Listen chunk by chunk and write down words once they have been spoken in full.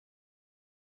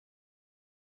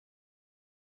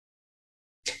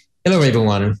Hello,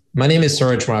 everyone. My name is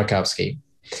Serge Markowski.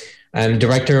 I'm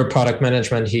Director of Product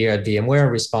Management here at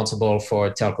VMware, responsible for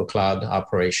telco cloud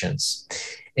operations.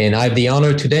 And I have the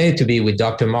honor today to be with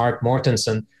Dr. Mark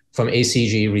Mortensen from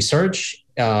ACG Research.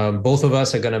 Both of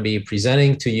us are going to be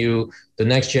presenting to you the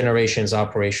next generation's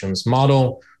operations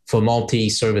model for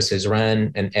multi-services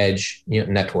RAN and edge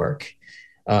network.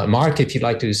 Mark, if you'd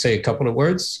like to say a couple of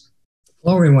words.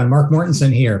 Hello, everyone. Mark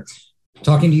Mortensen here,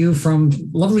 talking to you from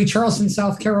lovely Charleston,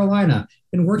 South Carolina.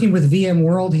 Been working with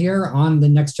VMworld here on the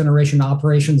next generation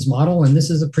operations model, and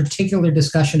this is a particular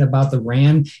discussion about the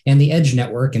RAN and the edge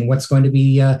network and what's going to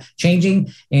be changing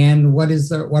and what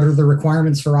are the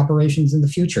requirements for operations in the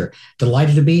future.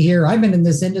 Delighted to be here. I've been in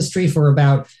this industry for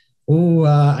about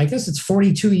I guess it's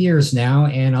 42 years now,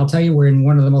 and I'll tell you, we're in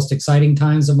one of the most exciting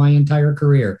times of my entire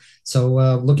career. So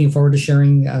looking forward to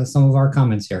sharing some of our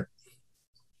comments here.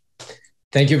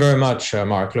 Thank you very much,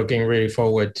 Mark. Looking really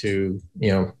forward to,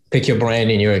 pick your brain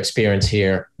and your experience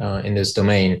here in this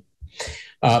domain.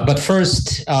 But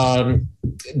first,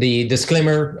 the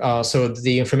disclaimer. So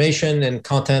the information and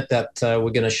content that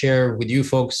we're going to share with you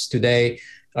folks today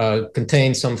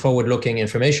contains some forward-looking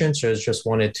information. So I just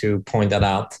wanted to point that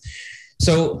out.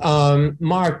 So,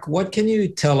 Mark, what can you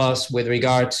tell us with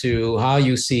regard to how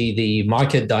you see the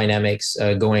market dynamics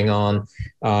going on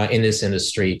in this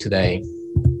industry today?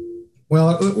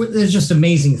 Well, there's just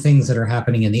amazing things that are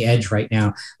happening in the edge right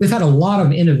now. We've had a lot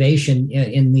of innovation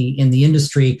in the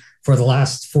industry for the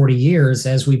last 40 years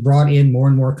as we brought in more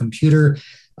and more computer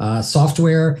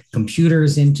software,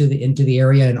 computers into the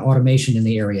area and automation in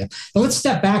the area. But let's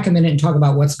step back a minute and talk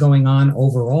about what's going on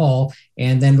overall,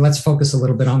 and then let's focus a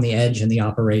little bit on the edge and the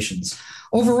operations.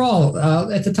 Overall,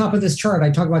 at the top of this chart, I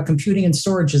talk about computing and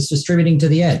storage is distributing to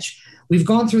the edge. We've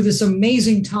gone through this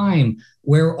amazing time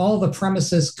where all the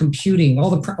premises computing, all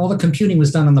the computing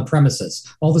was done on the premises,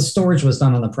 all the storage was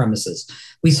done on the premises.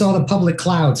 We saw the public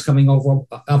clouds coming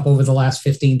up over the last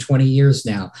 15, 20 years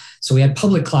now. So we had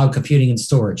public cloud computing and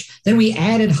storage. Then we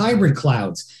added hybrid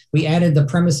clouds. We added the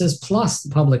premises plus the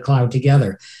public cloud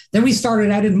together. Then we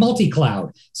added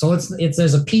multi-cloud. So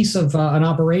there's a piece of an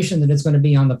operation that is going to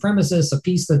be on the premises, a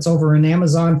piece that's over in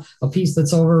Amazon, a piece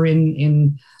that's over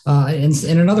in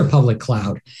another public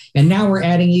cloud. And now we're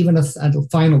adding even a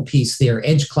final piece there,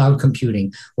 edge cloud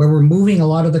computing, where we're moving a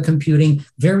lot of the computing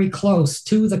very close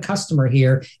to the customer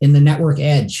here in the network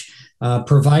edge.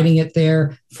 Providing it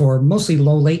there for mostly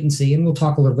low latency, and we'll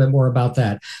talk a little bit more about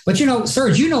that. But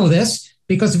Serge, you know this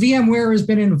because VMware has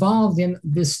been involved in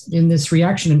this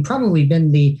reaction and probably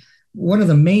been one of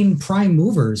the main prime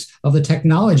movers of the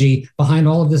technology behind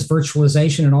all of this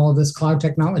virtualization and all of this cloud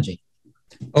technology.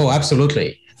 Oh,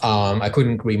 absolutely. I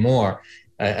couldn't agree more.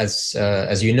 As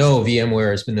you know,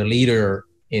 VMware has been a leader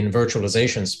in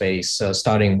virtualization space,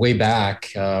 starting way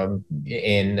back in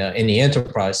the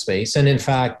enterprise space. And in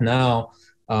fact, now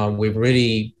we're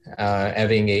really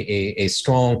having a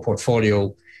strong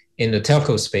portfolio in the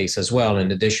telco space as well,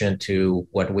 in addition to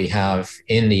what we have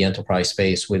in the enterprise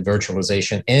space with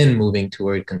virtualization and moving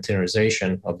toward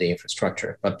containerization of the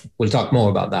infrastructure. But we'll talk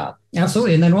more about that.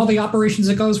 Absolutely. And then all the operations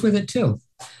that goes with it too.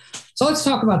 So let's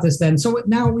talk about this then. So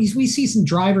now we see some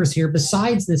drivers here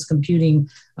besides this computing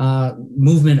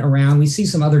movement around. We see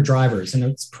some other drivers, and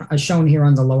it's shown here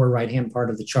on the lower right-hand part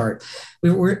of the chart.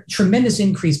 We're tremendous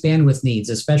increased bandwidth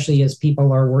needs, especially as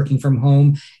people are working from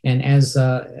home and as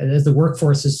the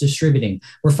workforce is distributing.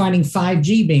 We're finding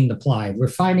 5G being deployed. We're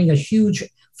finding a huge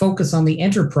focus on the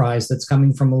enterprise that's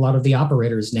coming from a lot of the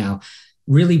operators now,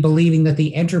 really believing that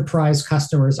the enterprise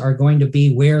customers are going to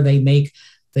be where they make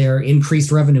their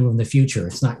increased revenue in the future.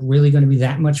 It's not really going to be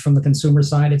that much from the consumer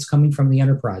side. It's coming from the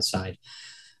enterprise side.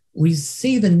 We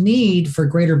see the need for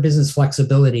greater business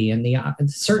flexibility, and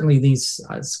certainly these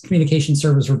communication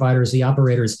service providers, the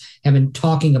operators, have been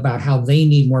talking about how they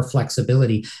need more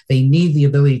flexibility. They need the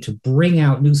ability to bring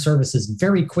out new services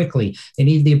very quickly. They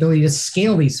need the ability to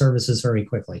scale these services very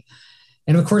quickly.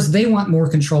 And of course, they want more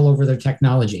control over their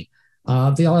technology.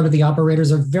 A lot of the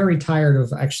operators are very tired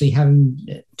of actually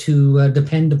having to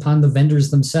depend upon the vendors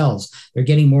themselves. They're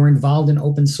getting more involved in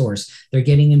open source. They're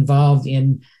getting involved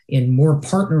in more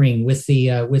partnering with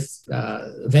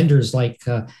vendors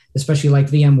especially like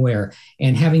VMware,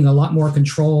 and having a lot more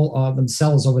control of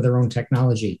themselves over their own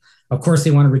technology. Of course,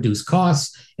 they want to reduce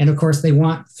costs, and of course, they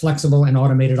want flexible and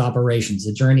automated operations,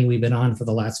 a journey we've been on for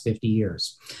the last 50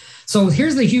 years. So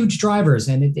here's the huge drivers,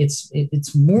 and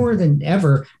it's more than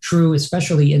ever true,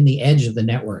 especially in the edge of the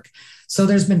network. So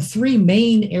there's been three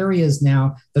main areas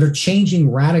now that are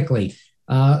changing radically,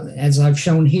 as I've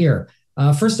shown here.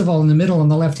 First of all, in the middle on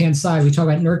the left-hand side, we talk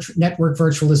about network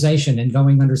virtualization and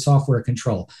going under software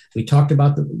control. We talked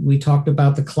about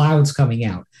the clouds coming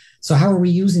out. So how are we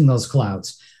using those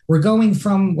clouds? We're going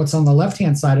from what's on the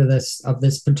left-hand side of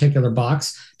this particular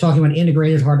box, talking about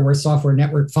integrated hardware, software,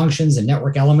 network functions, and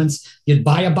network elements. You'd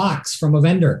buy a box from a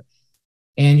vendor,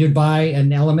 and you'd buy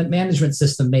an element management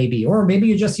system maybe, or maybe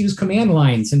you just use command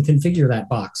lines and configure that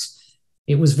box.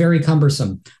 It was very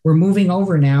cumbersome. We're moving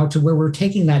over now to where we're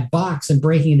taking that box and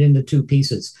breaking it into two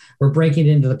pieces. We're breaking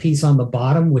it into the piece on the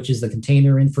bottom, which is the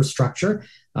container infrastructure,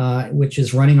 which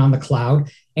is running on the cloud,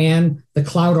 and the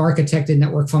cloud architected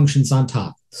network functions on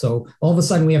top. So all of a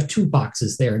sudden we have two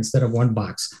boxes there instead of one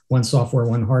box, one software,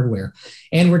 one hardware.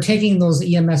 And we're taking those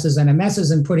EMSs and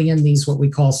MSs and putting in these what we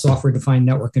call software defined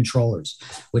network controllers,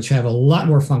 which have a lot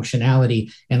more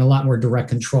functionality and a lot more direct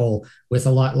control with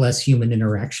a lot less human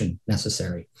interaction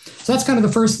necessary. So that's kind of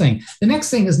the first thing. The next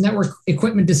thing is network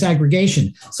equipment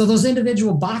disaggregation. So those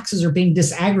individual boxes are being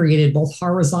disaggregated both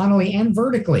horizontally and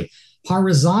vertically.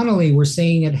 Horizontally, we're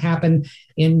seeing it happen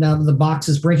in the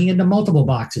boxes breaking into multiple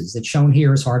boxes. It's shown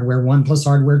here as hardware 1 plus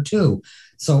hardware 2.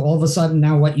 So all of a sudden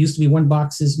now what used to be one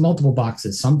box is multiple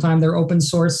boxes. Sometimes they're open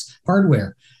source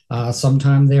hardware.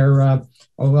 Sometimes they're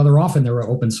often they're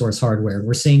open source hardware.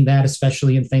 We're seeing that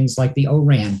especially in things like the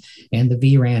ORAN and the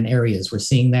VRAN areas. We're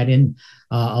seeing that in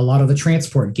a lot of the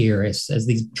transport gear as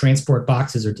these transport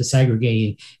boxes are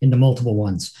disaggregating into multiple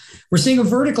ones. We're seeing a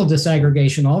vertical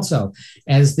disaggregation also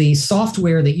as the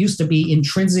software that used to be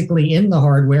intrinsically in the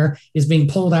hardware is being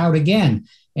pulled out again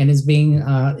and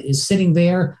is sitting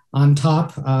there on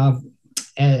top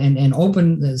and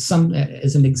open some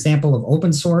as an example of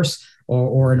open source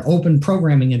or an open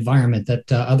programming environment that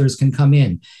others can come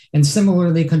in. And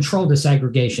similarly, control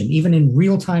disaggregation, even in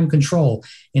real-time control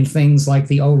in things like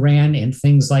the ORAN and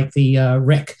things like the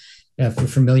RIC, if you're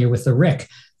familiar with the RIC,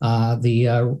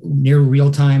 the near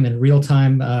real-time and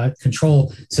real-time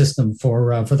control system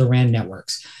for the RAN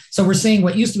networks. So we're seeing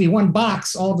what used to be one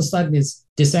box all of a sudden is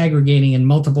disaggregating in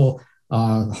multiple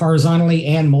horizontally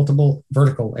and multiple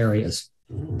vertical areas.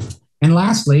 And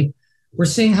lastly, we're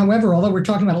seeing, however, although we're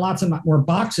talking about lots of more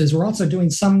boxes, we're also doing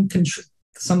some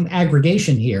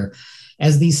aggregation here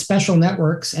as these special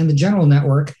networks and the general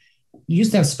network. You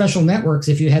used to have special networks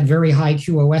if you had very high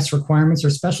QoS requirements or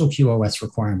special QoS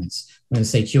requirements. When I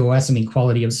say QoS, I mean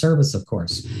quality of service, of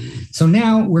course. So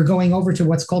now we're going over to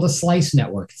what's called a slice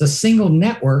network. It's a single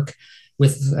network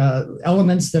with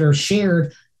elements that are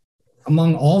shared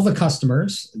among all the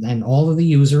customers and all of the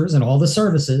users and all the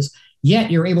services.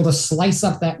 Yet you're able to slice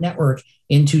up that network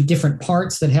into different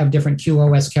parts that have different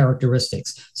QoS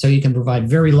characteristics. So you can provide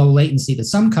very low latency to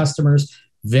some customers,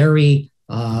 very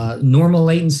normal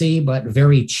latency, but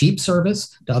very cheap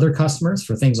service to other customers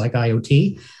for things like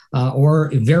IoT, or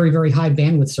very, very high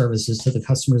bandwidth services to the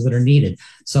customers that are needed.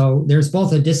 So there's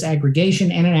both a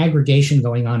disaggregation and an aggregation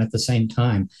going on at the same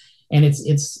time. And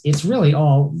it's really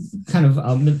all kind of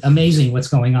amazing what's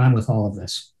going on with all of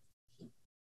this.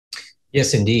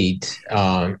 Yes, indeed.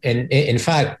 And in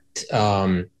fact,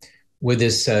 with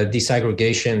this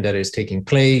disaggregation that is taking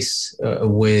place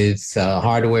with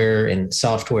hardware and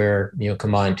software,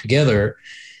 combined together,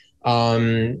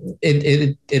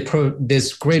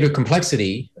 there's greater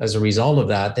complexity as a result of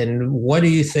that. And what do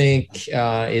you think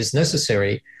is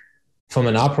necessary from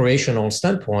an operational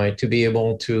standpoint to be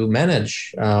able to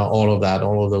manage all of that,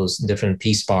 all of those different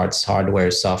piece parts,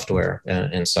 hardware, software,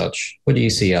 and such? What do you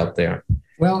see out there?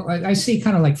 Well, I see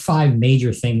kind of like 5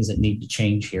 major things that need to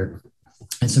change here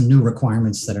and some new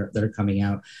requirements that are coming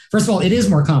out. First of all, it is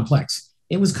more complex.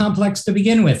 It was complex to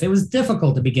begin with. It was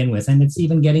difficult to begin with, and it's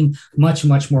even getting much,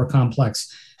 much more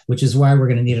complex, which is why we're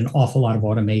going to need an awful lot of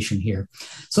automation here.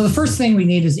 So the first thing we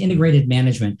need is integrated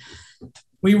management.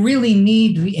 We really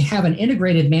need to have an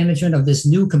integrated management of this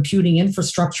new computing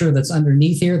infrastructure that's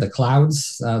underneath here, the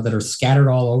clouds that are scattered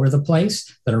all over the place,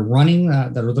 that are running,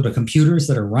 that are the computers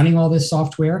that are running all this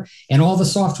software, and all the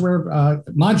software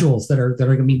modules that are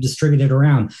going to be distributed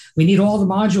around. We need all the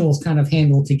modules kind of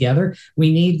handled together.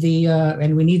 We need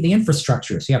the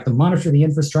infrastructure. So you have to monitor the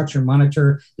infrastructure,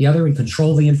 monitor the other, and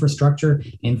control the infrastructure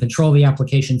and control the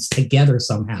applications together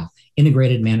somehow.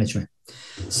 Integrated management.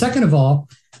 Second of all,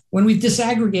 when we've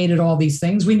disaggregated all these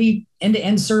things, we need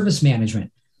end-to-end service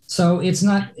management. So it's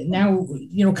not now,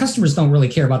 customers don't really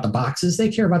care about the boxes. They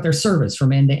care about their service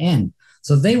from end to end.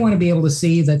 So they want to be able to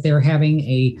see that they're having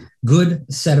a good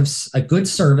service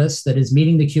that is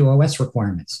meeting the QoS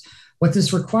requirements. What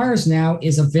this requires now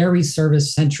is a very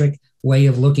service-centric way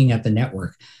of looking at the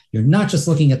network. You're not just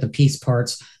looking at the piece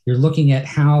parts. You're looking at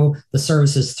how the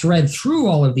services thread through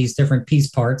all of these different piece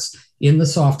parts in the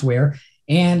software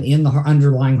and in the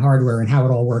underlying hardware and how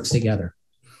it all works together.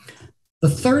 The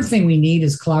third thing we need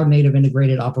is cloud native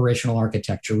integrated operational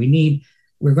architecture.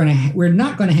 We're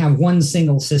not going to have one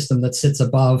single system that sits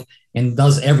above and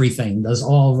does everything, does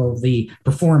all of the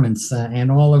performance and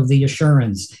all of the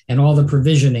assurance and all the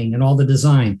provisioning and all the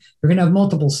design. You're going to have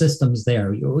multiple systems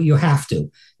there. You have to.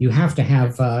 You have to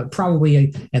have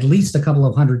probably at least a couple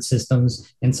of hundred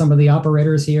systems, and some of the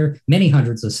operators here, many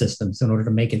hundreds of systems in order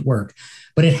to make it work.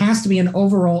 But it has to be an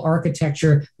overall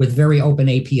architecture with very open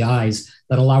APIs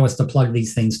that allow us to plug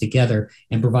these things together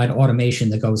and provide automation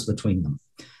that goes between them.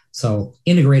 So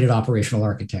integrated operational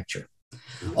architecture.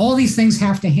 All these things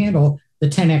have to handle the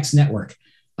 10x network.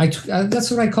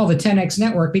 That's what I call the 10x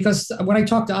network, because when I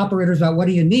talk to operators about what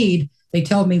do you need, they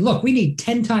tell me, look, we need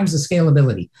 10 times the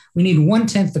scalability. We need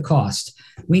 1/10 the cost.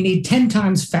 We need 10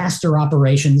 times faster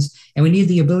operations, and we need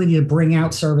the ability to bring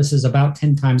out services about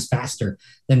 10 times faster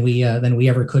than we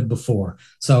ever could before.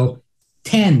 So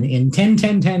 10 in 10,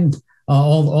 10, 10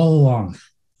 all along.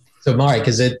 So Mark,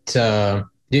 is it, do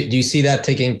you see that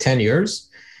taking 10 years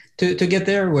to get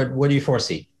there? What do you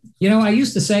foresee? I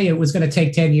used to say it was going to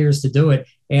take 10 years to do it.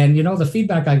 And, the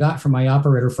feedback I got from my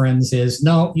operator friends is,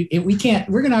 no, we can't,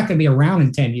 we're not going to be around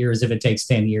in 10 years if it takes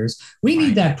 10 years. We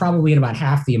need that probably in about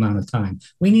half the amount of time.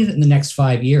 We need it in the next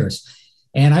 5 years.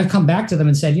 And I've come back to them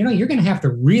and said, you're going to have to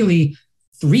really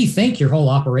rethink your whole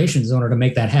operations in order to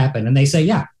make that happen. And they say,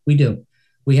 yeah, we do.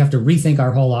 We have to rethink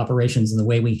our whole operations and the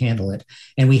way we handle it.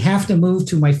 And we have to move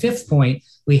to my fifth point.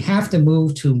 We have to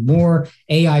move to more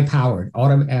AI-powered,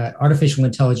 artificial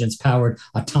intelligence-powered,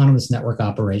 autonomous network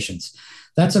operations.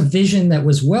 That's a vision that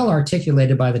was well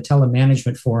articulated by the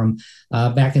Telemanagement Forum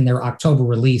back in their October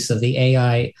release of the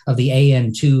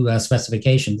AN2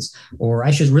 specifications, or I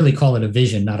should really call it a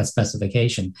vision, not a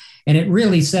specification. And it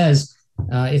really says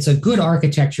it's a good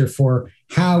architecture for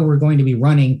how we're going to be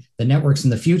running the networks in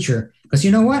the future. Because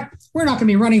you know what? We're not going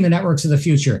to be running the networks of the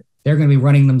future. They're going to be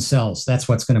running themselves. That's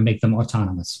what's going to make them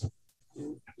autonomous.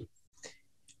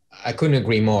 I couldn't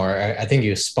agree more. I think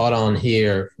you're spot on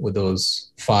here with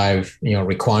those 5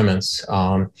 requirements,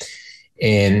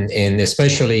 and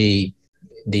especially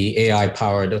the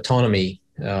AI-powered autonomy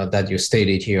that you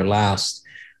stated here last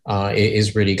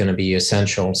is really going to be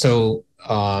essential. So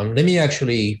let me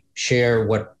actually share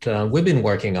what we've been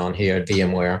working on here at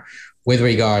VMware with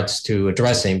regards to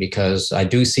addressing, because I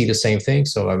do see the same thing.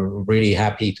 So I'm really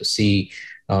happy to see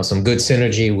some good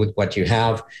synergy with what you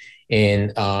have.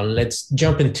 And let's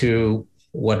jump into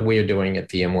what we're doing at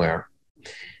VMware.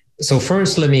 So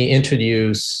first, let me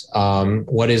introduce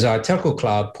what is our Telco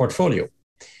Cloud portfolio,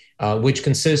 which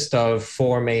consists of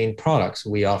 4 main products.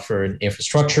 We offer an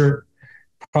infrastructure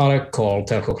product called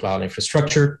Telco Cloud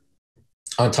Infrastructure.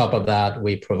 On top of that,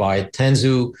 we provide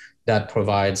Tanzu, that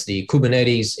provides the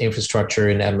Kubernetes infrastructure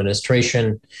and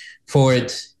administration for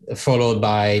it, followed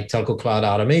by Telco Cloud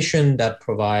Automation that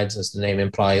provides, as the name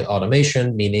implies,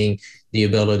 automation, meaning the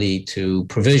ability to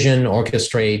provision,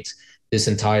 orchestrate this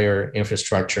entire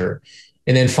infrastructure.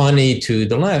 And then finally, to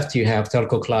the left, you have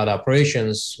Telco Cloud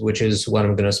Operations, which is what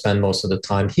I'm going to spend most of the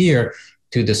time here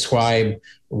to describe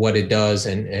what it does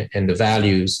and the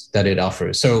values that it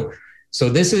offers. So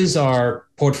this is our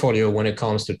portfolio when it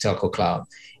comes to Telco Cloud.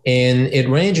 And it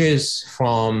ranges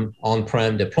from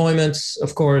on-prem deployments,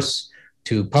 of course,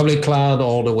 to public cloud,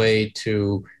 all the way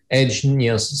to edge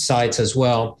sites as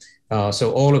well.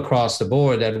 So all across the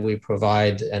board that we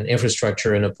provide an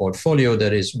infrastructure and a portfolio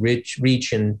that is rich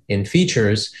in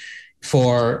features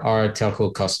for our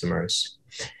telco customers.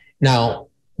 Now,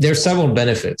 there are several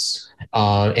benefits.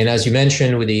 And as you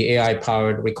mentioned with the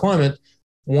AI-powered requirement,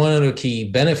 one of the key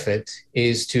benefits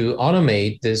is to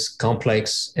automate this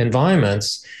complex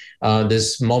environments,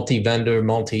 this multi-vendor,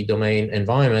 multi-domain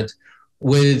environment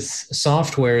with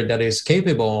software that is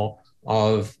capable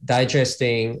of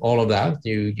digesting all of that.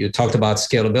 You talked about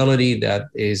scalability that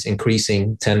is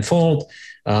increasing tenfold.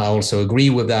 I also agree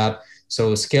with that.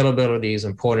 So scalability is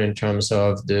important in terms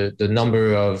of the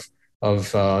number of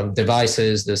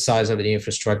devices, the size of the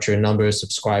infrastructure, number of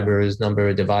subscribers, number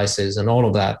of devices, and all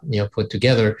of that put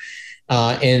together,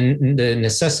 and the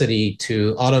necessity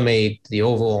to automate the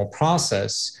overall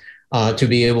process to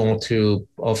be able to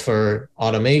offer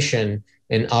automation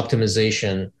and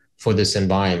optimization for this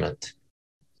environment.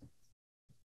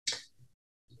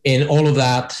 And all of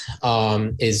that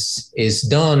is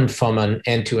done from an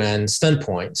end-to-end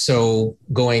standpoint. So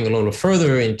going a little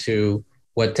further into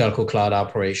what Telco Cloud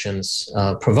Operations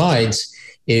provides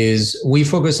is we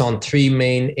focus on 3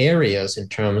 main areas in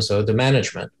terms of the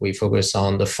management. We focus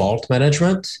on the fault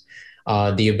management,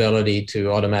 the ability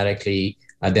to automatically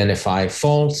identify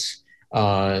faults,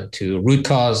 to root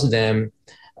cause them,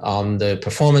 on the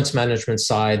performance management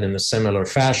side in a similar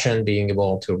fashion, being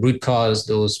able to root cause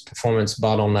those performance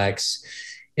bottlenecks.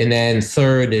 And then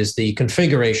third is the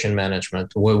configuration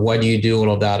management. What do you do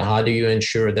all of that? How do you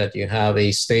ensure that you have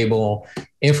a stable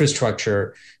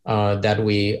infrastructure that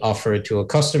we offer to our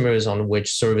customers on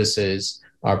which services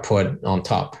are put on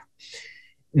top?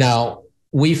 Now,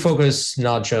 we focus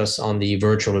not just on the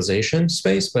virtualization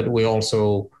space, but we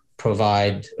also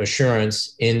provide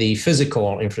assurance in the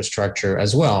physical infrastructure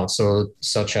as well. So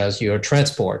such as your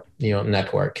transport,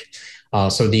 network.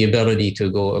 So the ability to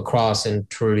go across and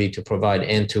truly to provide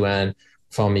end-to-end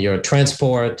from your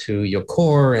transport to your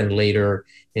core and later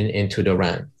into the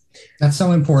RAN. That's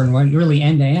so important, right? Really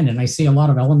end to end. And I see a lot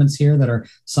of elements here that are,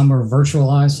 some are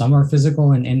virtualized, some are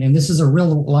physical. And this is a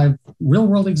real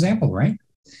world example, right?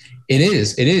 It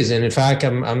is. And in fact,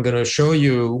 I'm going to show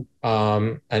you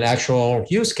an actual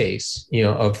use case,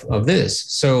 of this.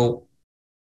 So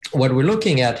what we're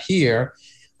looking at here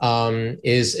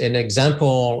is an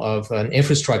example of an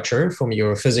infrastructure from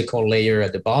your physical layer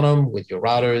at the bottom with your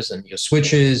routers and your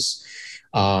switches,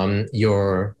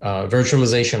 your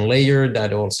virtualization layer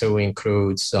that also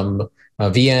includes some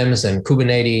VMs and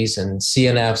Kubernetes and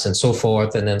CNFs and so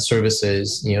forth, and then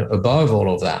services, above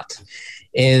all of that.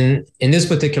 In this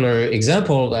particular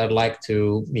example that I'd like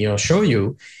to show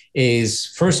you is,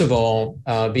 first of all,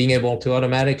 being able to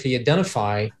automatically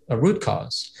identify a root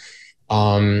cause.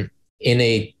 In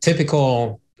a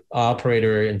typical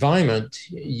operator environment,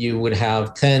 you would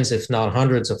have tens, if not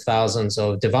hundreds of thousands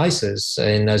of devices.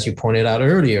 And as you pointed out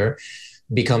earlier,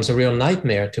 it becomes a real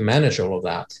nightmare to manage all of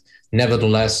that.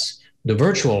 Nevertheless, the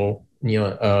virtual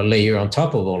layer on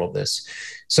top of all of this.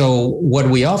 So what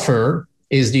we offer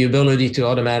is the ability to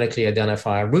automatically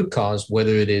identify a root cause,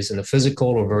 whether it is in a physical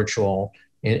or virtual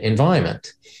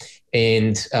environment.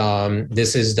 And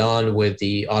this is done with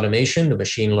the automation, the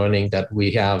machine learning that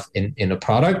we have in a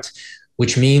product,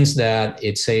 which means that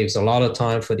it saves a lot of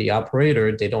time for the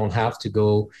operator. They don't have to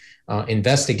go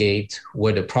investigate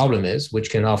what the problem is, which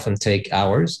can often take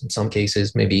hours, in some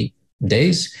cases, maybe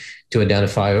days, to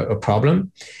identify a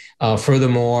problem.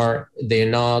 Furthermore,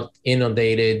 they're not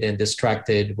inundated and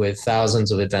distracted with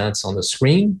thousands of events on the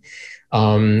screen.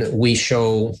 We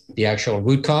show the actual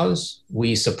root cause,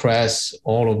 we suppress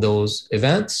all of those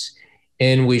events,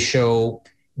 and we show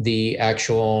the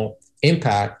actual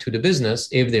impact to the business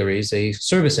if there is a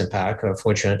service impact.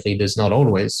 Unfortunately, there's not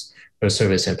always a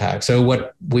service impact. So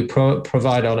what we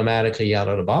provide automatically out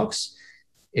of the box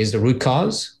is the root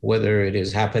cause, whether it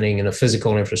is happening in a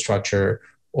physical infrastructure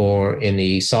or in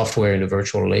the software in the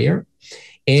virtual layer,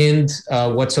 and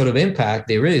what sort of impact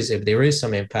there is, if there is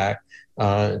some impact,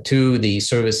 to the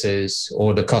services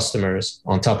or the customers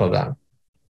on top of that.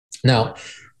 Now,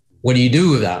 what do you do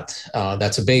with that?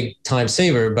 That's a big time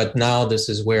saver, but now this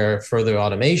is where further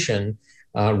automation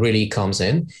really comes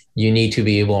in. You need to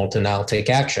be able to now take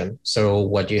action. So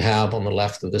what you have on the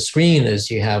left of the screen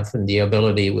is you have the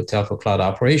ability with Telco Cloud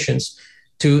Operations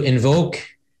to invoke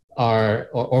our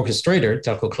orchestrator,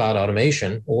 Telco Cloud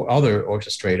Automation, or other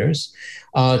orchestrators,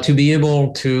 to be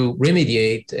able to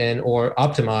remediate and or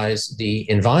optimize the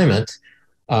environment,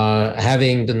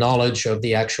 having the knowledge of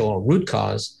the actual root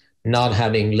cause, not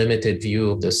having limited view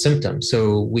of the symptom.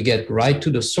 So we get right to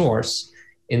the source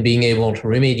in being able to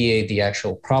remediate the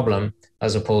actual problem,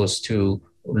 as opposed to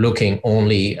looking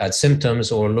only at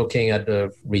symptoms or looking at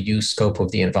the reduced scope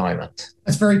of the environment.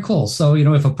 That's very cool. So,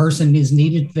 if a person is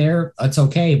needed there, it's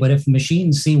okay. But if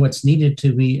machines see what's needed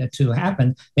to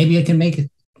happen, maybe it can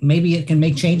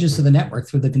make changes to the network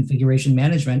through the configuration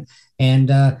management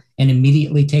and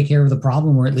immediately take care of the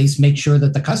problem, or at least make sure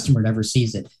that the customer never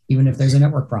sees it, even if there's a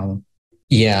network problem.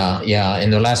 Yeah.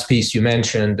 And the last piece you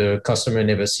mentioned, the customer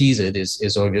never sees it,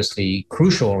 is obviously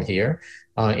crucial here.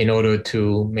 In order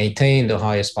to maintain the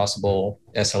highest possible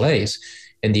SLAs.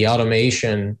 And the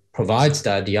automation provides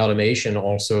that. The automation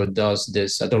also does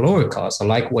this at a lower cost. I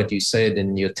like what you said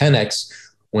in your 10x,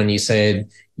 when you said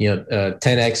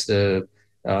 10x the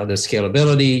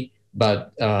scalability,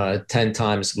 but 10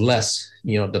 times less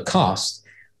the cost.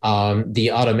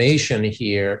 The automation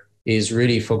here is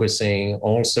really focusing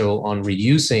also on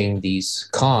reducing these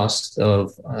costs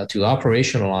of to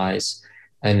operationalize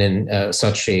and in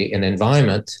such an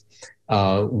environment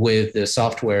with the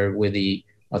software, with the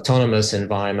autonomous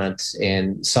environment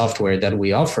and software that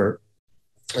we offer,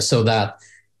 so that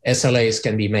SLAs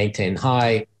can be maintained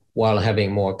high while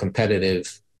having more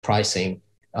competitive pricing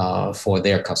for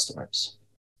their customers.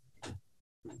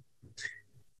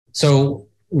 So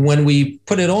when we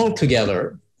put it all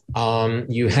together,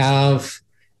 you have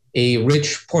a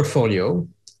rich portfolio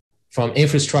from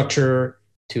infrastructure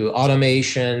to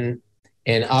automation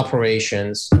and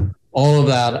operations, all of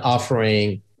that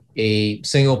offering a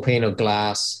single pane of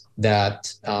glass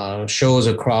that shows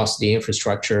across the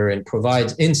infrastructure and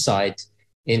provides insight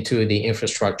into the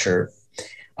infrastructure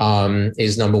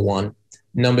is number one.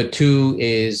 Number two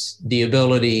is the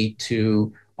ability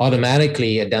to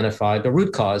automatically identify the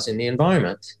root cause in the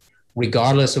environment,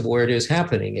 regardless of where it is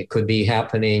happening. It could be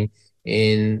happening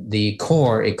in the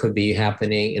core, it could be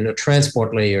happening in the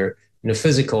transport layer, in the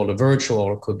physical, the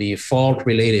virtual, it could be fault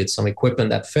related, some equipment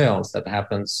that fails, that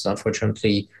happens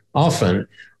unfortunately often,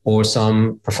 or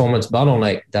some performance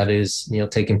bottleneck that is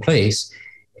taking place.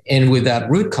 And with that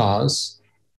root cause,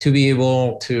 to be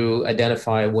able to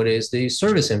identify what is the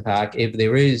service impact, if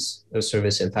there is a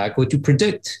service impact, or to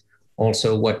predict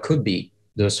also what could be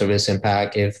the service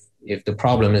impact if the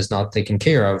problem is not taken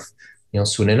care of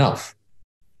soon enough.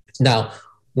 Now,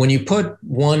 when you put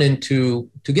one and two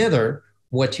together,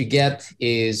 what you get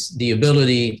is the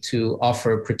ability to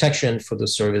offer protection for the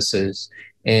services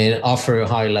and offer a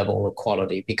high level of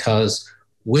quality, because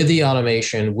with the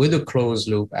automation, with the closed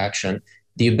loop action,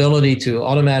 the ability to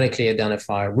automatically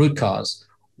identify root cause,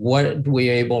 what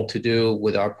we're able to do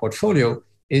with our portfolio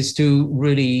is to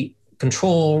really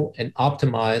control and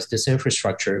optimize this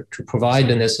infrastructure to provide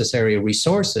the necessary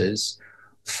resources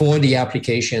for the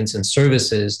applications and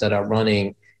services that are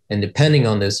running and depending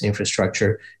on this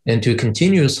infrastructure, and to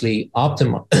continuously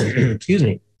optimize,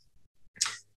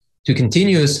 to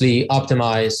continuously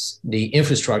optimize the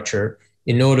infrastructure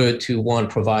in order to, one,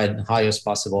 provide highest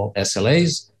possible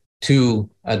SLAs, two,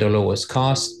 at the lowest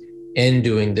cost, and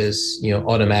doing this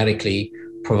automatically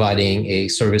providing a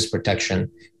service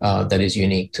protection that is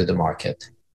unique to the market.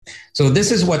 So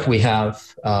this is what we have,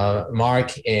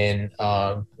 Mark, and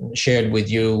shared with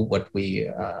you what we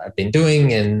have been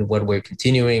doing and what we're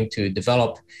continuing to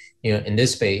develop in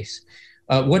this space.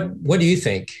 What do you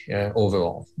think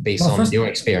overall, based on your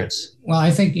experience? Well,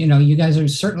 I think you guys are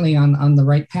certainly on the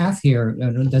right path here.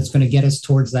 That's going to get us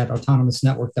towards that autonomous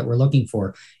network that we're looking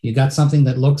for. You got something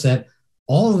that looks at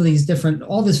all of these different,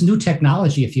 all this new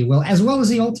technology, if you will, as well as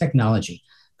the old technology,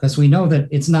 because we know that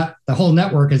it's not, the whole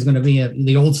network is going to be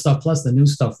the old stuff plus the new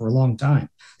stuff for a long time.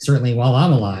 Certainly while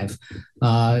I'm alive,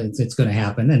 it's going to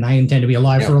happen, and I intend to be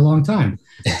alive for a long time.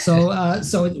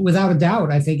 So without a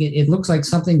doubt, I think it looks like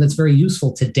something that's very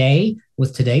useful today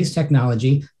with today's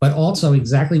technology, but also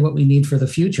exactly what we need for the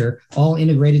future, all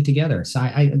integrated together. So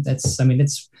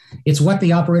it's what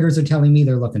the operators are telling me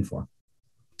they're looking for.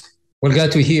 Well,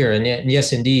 glad to hear. And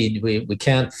yes, indeed, we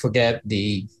can't forget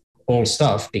the old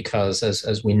stuff, because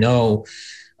as we know,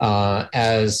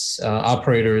 as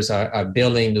operators are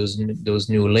building those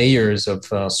new layers of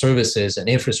services and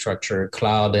infrastructure,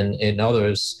 cloud and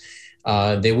others,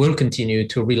 they will continue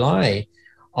to rely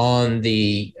on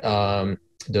the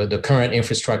current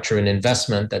infrastructure and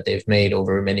investment that they've made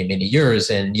over many, many years.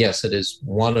 And yes, it is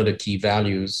one of the key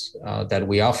values that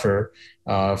we offer.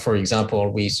 For example,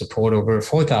 we support over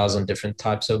 4,000 different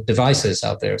types of devices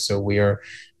out there. So we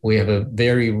have a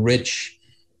very rich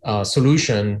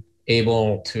solution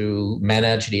able to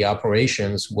manage the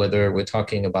operations, whether we're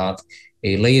talking about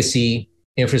a legacy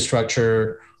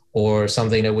infrastructure or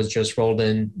something that was just rolled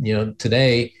in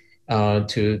today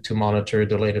to monitor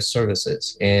the latest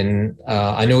services. And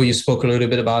I know you spoke a little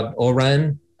bit about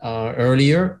O-RAN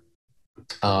earlier.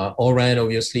 O-RAN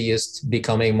obviously is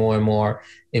becoming more and more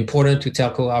important to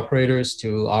telco operators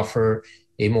to offer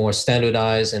a more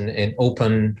standardized and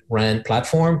open RAN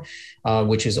platform,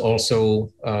 which is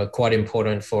also quite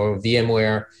important for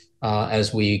VMware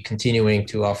as we continuing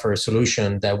to offer a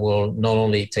solution that will not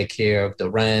only take care of the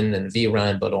RAN and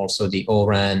vRAN, but also the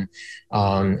O-RAN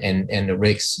and the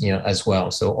RICs as well.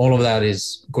 So all of that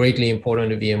is greatly important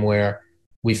to VMware.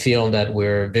 We feel that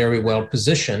we're very well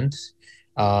positioned,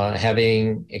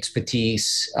 having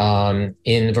expertise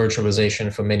in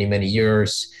virtualization for many, many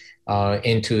years,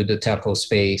 into the telco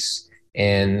space,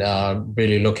 and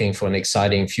really looking for an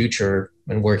exciting future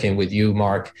and working with you,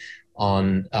 Mark,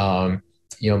 on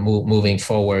moving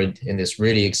forward in this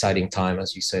really exciting time,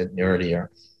 as you said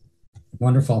earlier.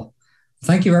 Wonderful.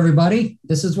 Thank you, everybody.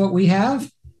 This is what we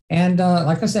have. And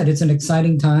like I said, it's an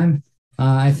exciting time.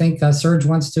 I think Serge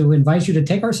wants to invite you to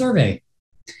take our survey.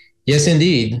 Yes,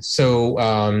 indeed.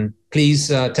 So please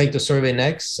take the survey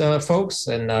next, folks,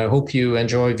 and I hope you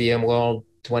enjoy VMworld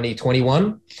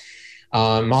 2021.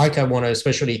 Mark, I want to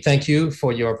especially thank you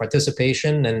for your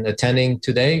participation and attending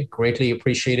today. Greatly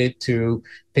appreciated to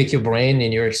pick your brain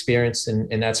and your experience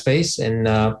in that space. And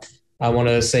I want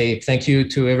to say thank you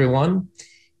to everyone,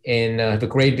 and have a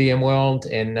great VMworld,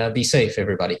 and be safe,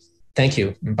 everybody. Thank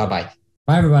you. Bye-bye.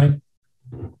 Bye, everybody.